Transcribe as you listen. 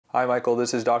Hi, Michael.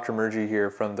 This is Dr. Murji here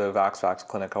from the Vax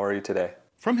Clinic. How are you today?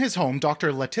 From his home,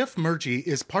 Dr. Latif Murji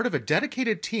is part of a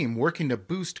dedicated team working to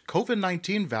boost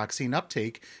COVID-19 vaccine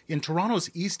uptake in Toronto's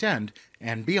East End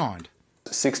and beyond.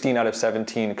 16 out of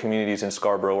 17 communities in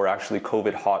Scarborough were actually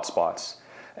COVID hotspots.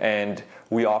 And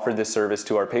we offered this service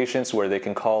to our patients where they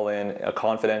can call in a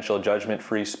confidential,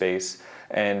 judgment-free space.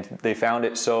 And they found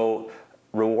it so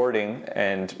rewarding,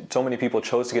 and so many people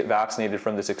chose to get vaccinated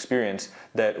from this experience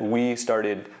that we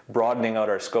started broadening out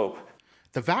our scope.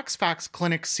 The Vax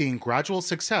Clinic seeing gradual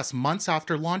success months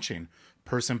after launching.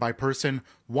 Person by person,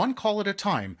 one call at a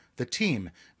time, the team,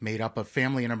 made up of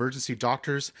family and emergency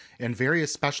doctors and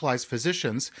various specialized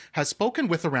physicians, has spoken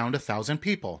with around 1,000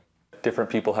 people. Different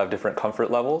people have different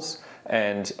comfort levels,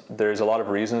 and there's a lot of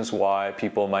reasons why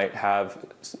people might have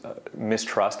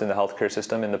mistrust in the healthcare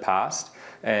system in the past,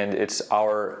 and it's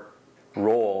our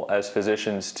role as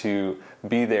physicians to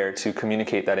be there to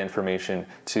communicate that information,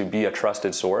 to be a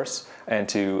trusted source, and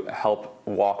to help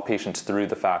walk patients through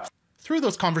the facts. Through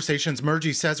those conversations,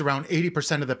 Murji says around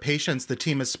 80% of the patients the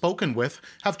team has spoken with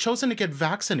have chosen to get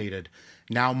vaccinated.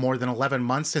 Now, more than 11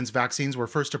 months since vaccines were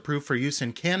first approved for use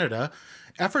in Canada,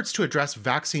 efforts to address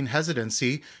vaccine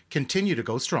hesitancy continue to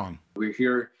go strong. We're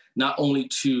here not only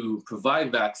to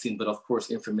provide vaccine, but of course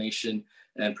information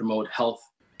and promote health.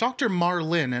 Dr. Mar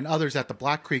Lin and others at the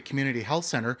Black Creek Community Health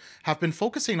Center have been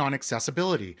focusing on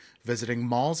accessibility, visiting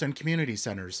malls and community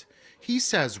centers. He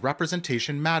says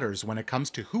representation matters when it comes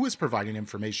to who is providing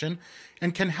information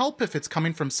and can help if it's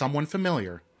coming from someone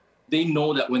familiar. They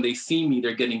know that when they see me,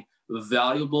 they're getting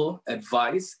valuable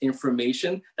advice,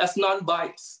 information that's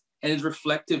non-biased and is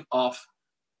reflective of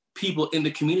people in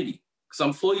the community. So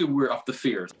I'm fully aware of the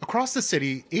fears. Across the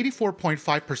city,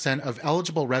 84.5% of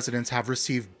eligible residents have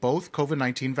received both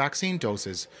COVID-19 vaccine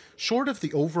doses, short of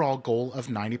the overall goal of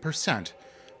 90%.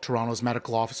 Toronto's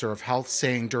medical officer of health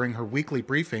saying during her weekly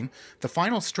briefing, the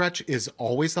final stretch is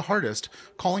always the hardest,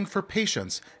 calling for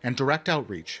patience and direct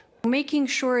outreach. Making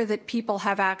sure that people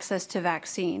have access to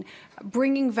vaccine,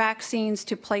 bringing vaccines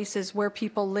to places where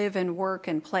people live and work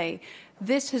and play.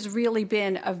 This has really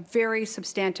been a very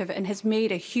substantive and has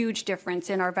made a huge difference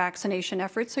in our vaccination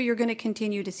efforts, so you're going to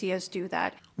continue to see us do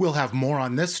that. We'll have more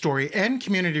on this story and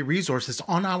community resources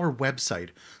on our website,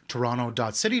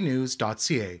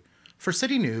 toronto.citynews.ca. For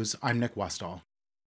City News, I'm Nick Westoll.